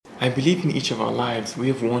I believe in each of our lives, we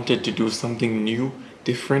have wanted to do something new,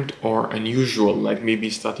 different, or unusual, like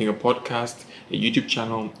maybe starting a podcast, a YouTube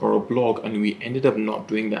channel, or a blog, and we ended up not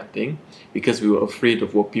doing that thing because we were afraid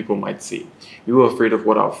of what people might say. We were afraid of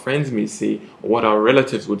what our friends may say or what our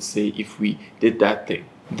relatives would say if we did that thing.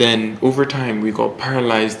 Then, over time, we got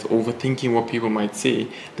paralyzed overthinking what people might say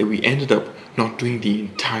that we ended up not doing the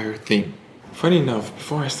entire thing. Funny enough,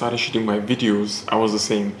 before I started shooting my videos, I was the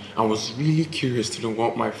same. I was really curious to know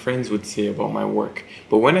what my friends would say about my work.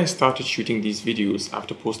 But when I started shooting these videos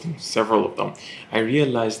after posting several of them, I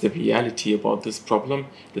realized the reality about this problem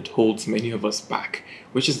that holds many of us back,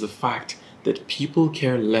 which is the fact that people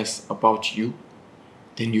care less about you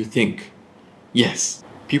than you think. Yes,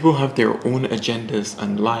 people have their own agendas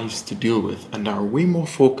and lives to deal with and are way more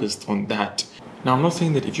focused on that. Now, I'm not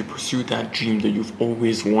saying that if you pursue that dream that you've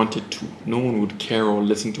always wanted to, no one would care or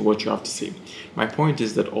listen to what you have to say. My point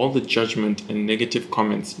is that all the judgment and negative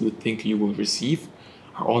comments you think you will receive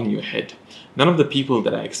are all in your head. None of the people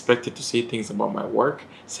that I expected to say things about my work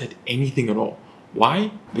said anything at all. Why?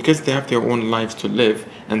 Because they have their own lives to live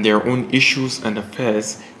and their own issues and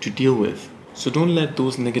affairs to deal with. So don't let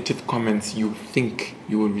those negative comments you think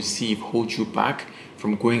you will receive hold you back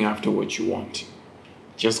from going after what you want.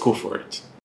 Just go for it.